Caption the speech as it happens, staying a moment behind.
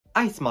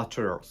Hi smart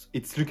traders,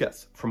 it's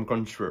Lucas from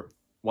Quant.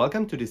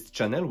 Welcome to this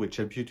channel which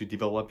helps you to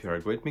develop your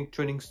algorithmic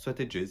trading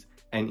strategies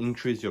and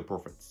increase your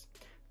profits.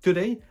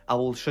 Today, I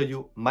will show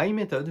you my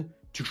method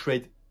to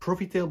create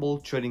profitable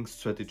trading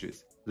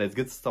strategies. Let's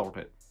get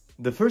started.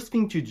 The first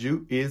thing to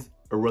do is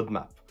a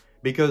roadmap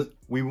because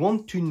we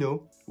want to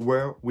know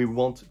where we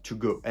want to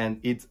go, and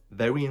it's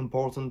very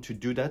important to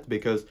do that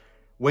because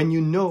when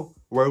you know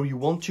where you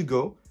want to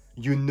go,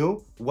 you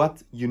know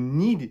what you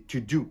need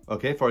to do.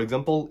 Okay, for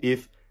example,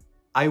 if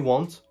I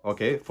want,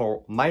 okay,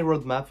 for my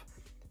roadmap,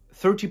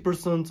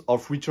 30%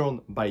 of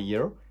return by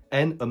year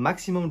and a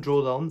maximum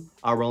drawdown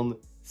around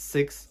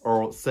 6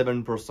 or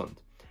 7%.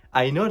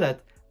 I know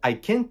that I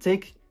can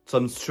take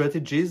some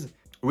strategies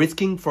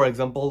risking, for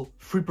example,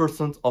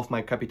 3% of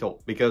my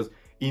capital because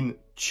in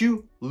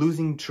 2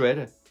 losing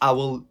trade, I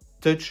will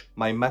touch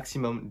my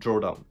maximum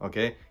drawdown,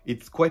 okay?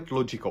 It's quite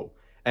logical.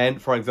 And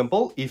for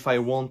example, if I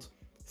want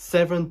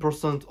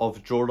 7%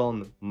 of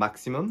drawdown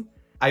maximum,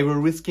 I will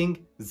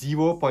risking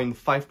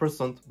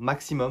 0.5%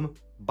 maximum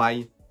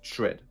by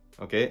trade,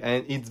 okay?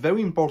 And it's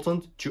very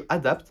important to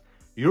adapt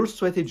your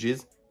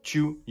strategies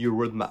to your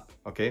roadmap,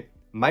 okay?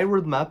 My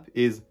roadmap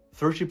is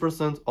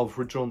 30% of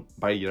return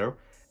by year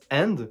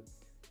and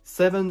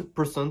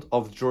 7%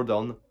 of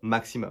drawdown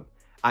maximum.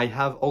 I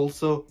have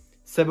also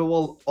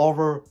several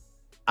other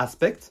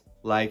aspects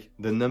like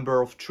the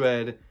number of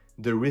trade,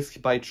 the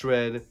risk by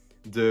trade,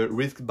 the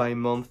risk by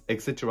month,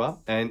 etc.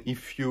 And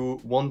if you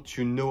want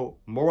to know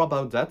more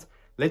about that,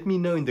 let me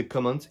know in the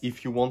comments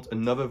if you want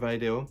another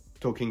video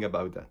talking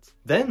about that.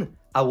 Then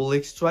I will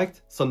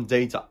extract some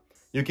data.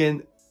 You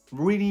can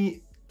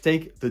really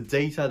take the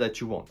data that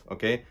you want,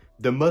 okay?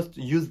 The most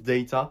used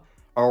data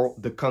are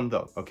the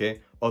candle, okay?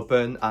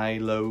 Open, high,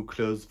 low,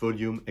 close,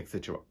 volume,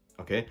 etc.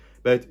 Okay?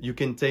 But you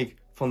can take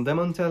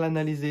fundamental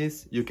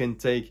analysis, you can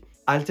take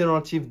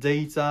alternative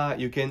data,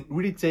 you can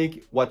really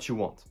take what you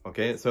want,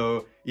 okay?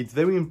 So it's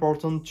very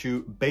important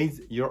to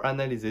base your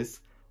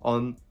analysis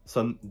on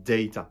some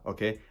data,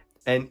 okay?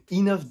 And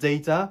enough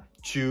data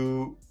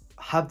to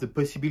have the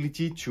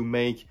possibility to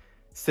make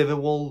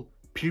several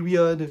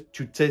periods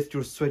to test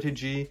your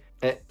strategy.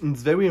 And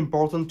it's very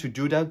important to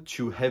do that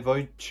to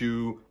avoid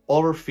to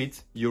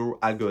overfit your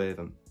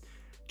algorithm.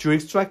 To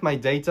extract my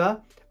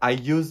data, I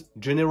use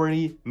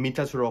generally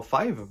MetaTrader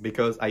 5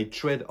 because I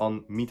trade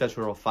on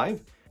MetaTrader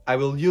 5. I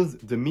will use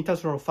the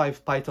MetaTrader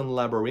 5 Python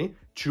library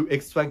to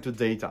extract the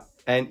data.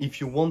 And if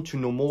you want to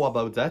know more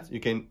about that, you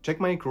can check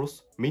my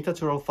course,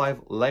 MetaTrader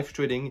 5 Live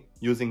Trading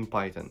using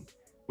Python,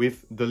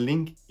 with the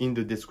link in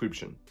the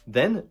description.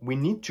 Then we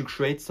need to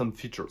create some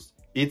features.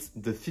 It's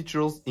the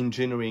features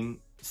engineering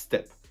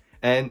step.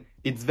 And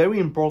it's very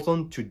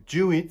important to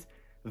do it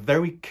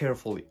very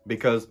carefully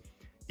because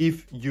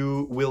if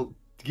you will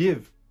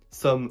give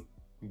some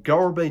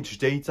garbage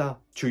data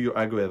to your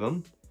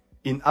algorithm,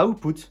 in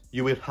output,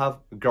 you will have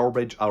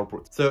garbage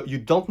output. So you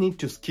don't need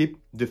to skip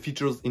the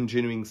features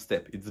engineering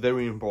step. It's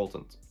very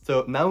important.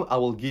 So now I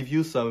will give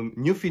you some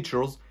new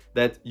features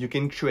that you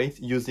can create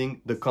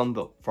using the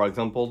candle. For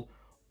example,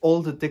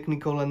 all the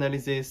technical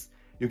analysis,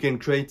 you can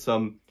create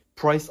some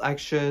price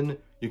action,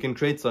 you can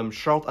create some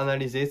short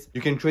analysis,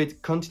 you can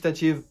create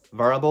quantitative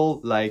variable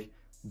like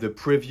the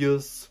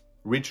previous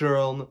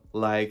return,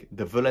 like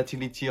the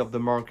volatility of the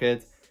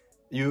market.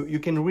 You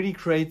can really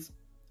create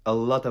a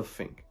lot of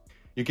things.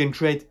 You can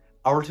create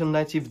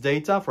alternative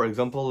data. For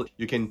example,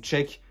 you can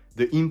check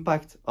the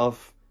impact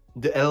of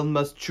the Elon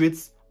Musk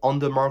tweets on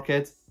the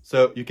market.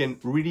 So you can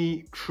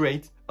really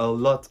create a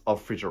lot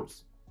of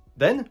features.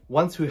 Then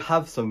once we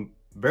have some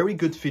very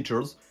good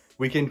features,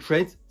 we can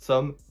create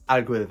some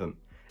algorithm.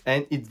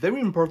 And it's very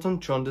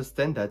important to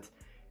understand that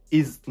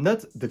it's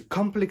not the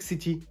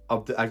complexity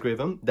of the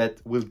algorithm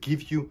that will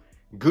give you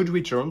good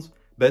returns,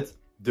 but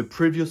the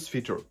previous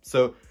feature.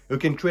 So you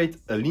can create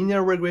a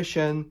linear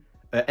regression,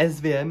 a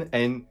SVM,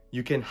 and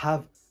you can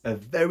have a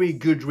very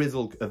good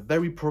result, a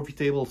very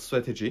profitable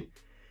strategy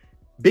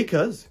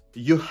because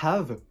you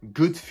have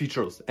good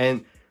features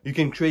and you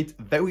can create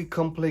very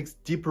complex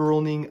deep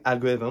learning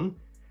algorithm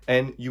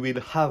and you will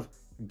have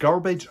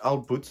garbage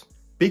output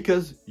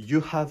because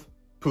you have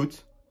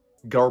put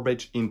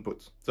garbage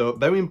input. So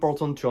very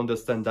important to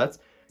understand that.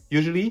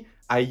 Usually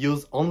I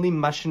use only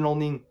machine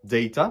learning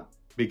data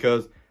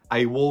because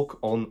I work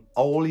on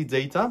hourly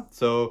data.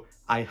 So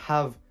I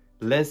have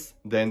less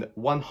than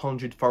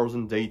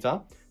 100,000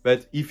 data.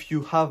 But if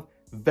you have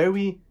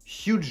very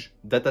huge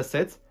data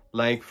sets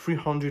like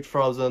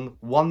 300,000,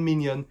 1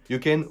 million, you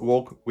can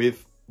work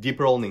with deep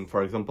learning.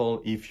 For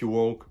example, if you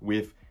work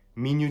with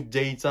minute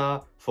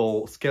data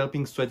for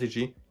scalping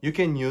strategy, you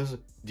can use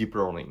deep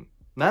learning.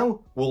 Now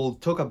we'll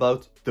talk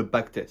about the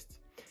backtest.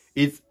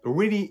 It's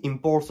really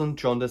important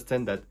to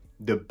understand that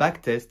the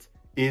backtest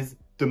is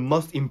the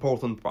most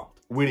important part,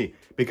 really,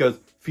 because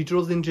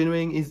features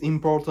engineering is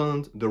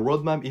important, the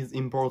roadmap is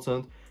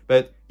important,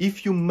 but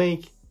if you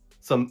make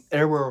some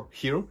error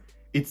here,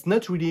 it's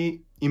not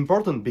really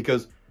important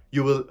because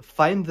you will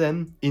find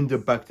them in the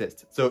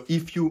backtest. So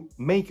if you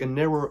make an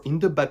error in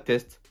the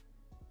backtest,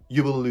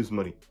 you will lose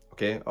money,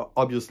 okay,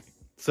 obviously.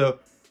 So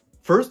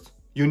first,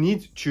 you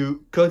need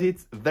to code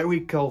it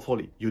very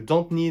carefully. You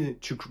don't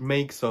need to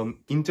make some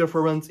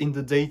interference in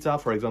the data,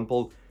 for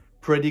example,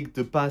 predict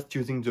the past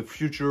using the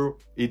future.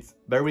 It's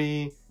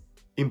very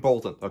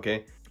important,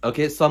 okay?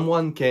 Okay,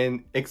 someone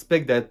can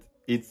expect that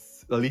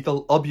it's a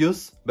little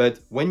obvious, but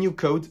when you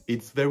code,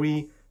 it's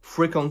very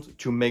frequent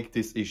to make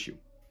this issue.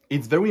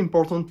 It's very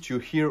important to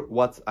hear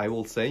what I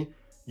will say.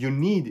 You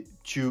need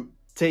to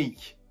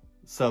take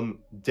some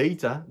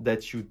data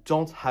that you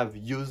don't have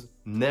used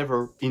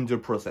never in the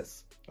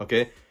process,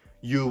 okay?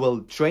 You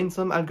will train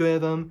some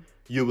algorithm,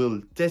 you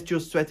will test your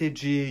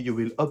strategy, you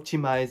will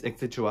optimize,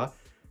 etc.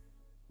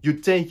 You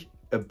take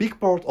a big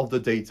part of the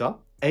data,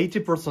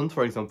 80%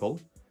 for example,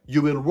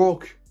 you will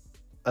work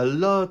a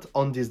lot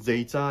on this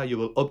data, you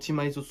will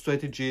optimize your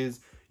strategies,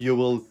 you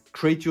will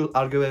create your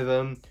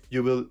algorithm,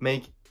 you will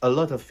make a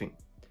lot of things.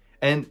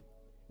 And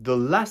the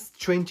last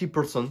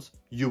 20%,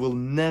 you will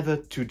never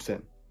touch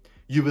them.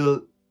 You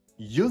will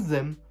use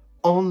them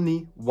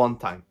only one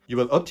time. You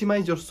will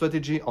optimize your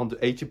strategy on the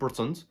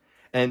 80%,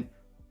 and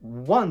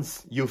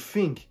once you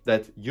think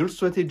that your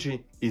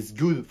strategy is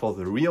good for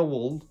the real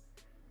world,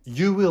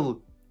 you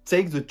will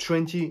take the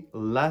 20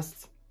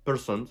 last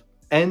percent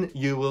and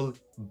you will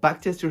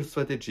backtest your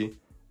strategy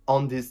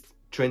on this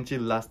 20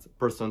 last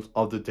percent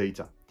of the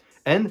data.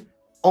 And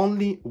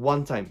only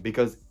one time,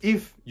 because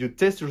if you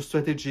test your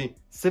strategy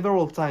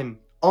several times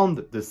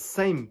on the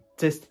same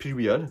test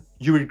period,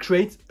 you will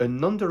create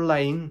an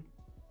underlying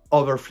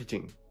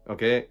overfitting.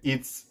 Okay,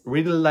 it's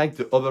really like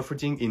the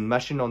overfitting in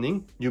machine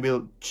learning. You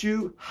will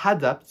to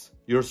adapt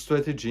your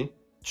strategy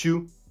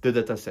to the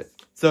dataset.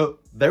 So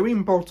very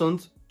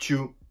important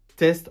to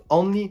test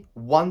only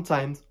one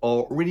time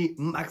or really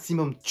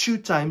maximum 2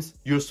 times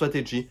your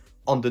strategy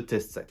on the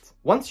test set.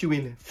 Once you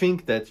will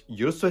think that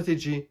your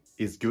strategy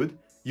is good,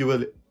 you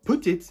will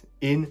put it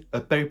in a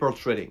paper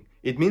trading.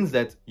 It means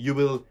that you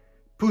will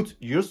put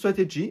your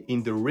strategy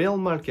in the real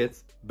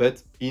market,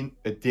 but in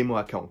a demo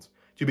account,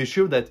 to be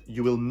sure that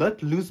you will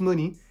not lose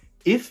money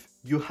if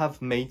you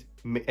have made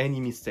any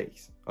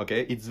mistakes.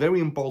 Okay, it's very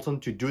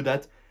important to do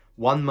that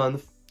 1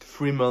 month,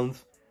 3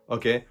 months,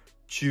 okay,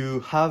 to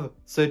have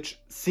such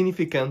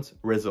significant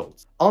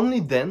results. Only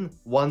then,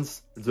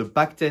 once the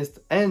backtest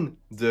and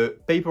the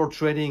paper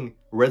trading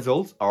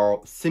results are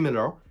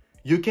similar,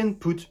 you can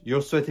put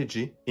your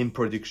strategy in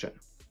production,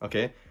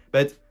 okay?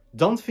 But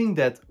don't think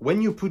that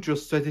when you put your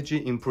strategy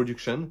in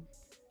production,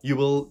 you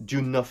will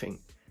do nothing.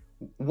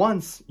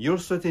 Once your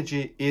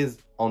strategy is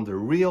on the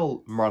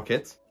real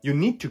market, you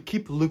need to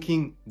keep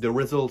looking the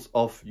results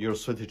of your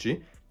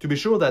strategy to be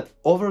sure that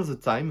over the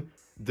time,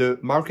 the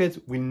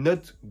market will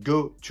not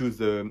go to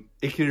the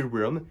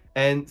equilibrium.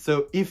 And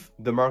so if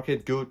the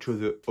market go to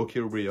the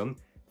equilibrium,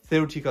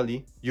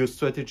 theoretically, your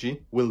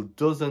strategy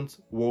doesn't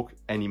work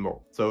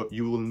anymore. So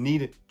you will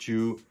need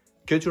to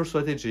cut your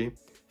strategy,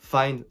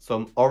 find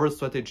some other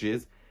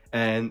strategies,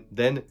 and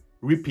then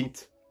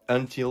repeat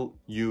until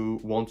you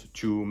want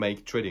to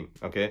make trading,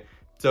 okay?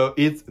 So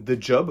it's the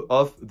job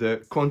of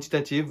the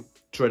quantitative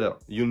trader.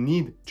 You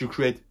need to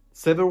create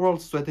several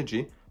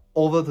strategies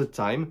over the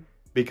time,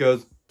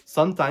 because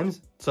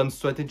sometimes some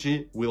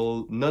strategy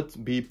will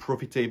not be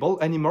profitable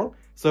anymore.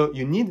 So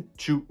you need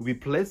to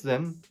replace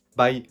them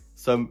by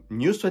some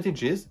new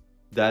strategies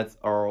that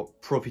are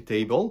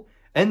profitable,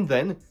 and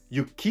then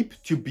you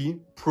keep to be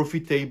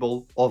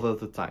profitable over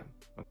the time.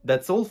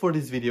 That's all for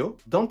this video.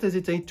 Don't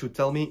hesitate to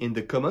tell me in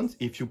the comments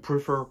if you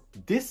prefer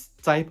this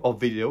type of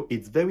video.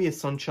 It's very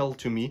essential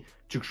to me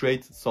to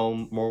create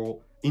some more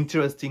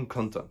interesting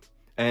content.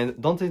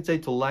 And don't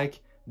hesitate to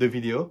like the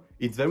video.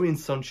 It's very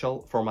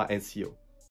essential for my SEO.